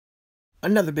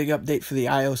Another big update for the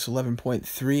iOS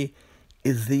 11.3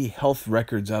 is the health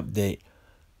records update.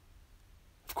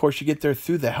 Of course, you get there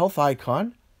through the health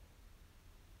icon.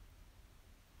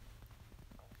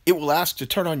 It will ask to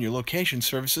turn on your location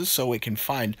services so it can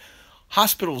find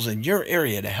hospitals in your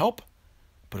area to help.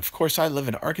 But of course, I live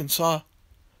in Arkansas,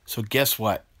 so guess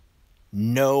what?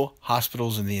 No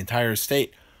hospitals in the entire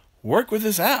state work with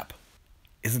this app.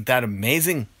 Isn't that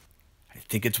amazing? I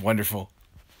think it's wonderful.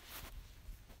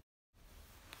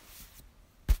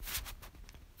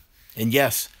 And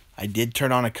yes, I did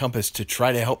turn on a compass to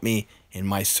try to help me in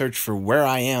my search for where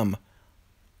I am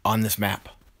on this map.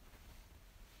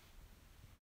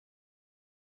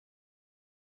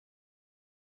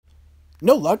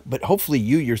 No luck, but hopefully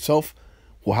you yourself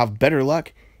will have better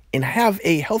luck and have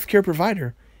a healthcare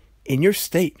provider in your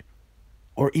state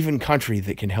or even country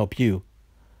that can help you,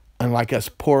 unlike us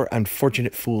poor,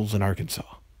 unfortunate fools in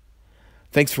Arkansas.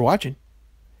 Thanks for watching.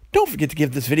 Don't forget to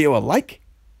give this video a like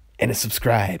and a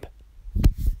subscribe.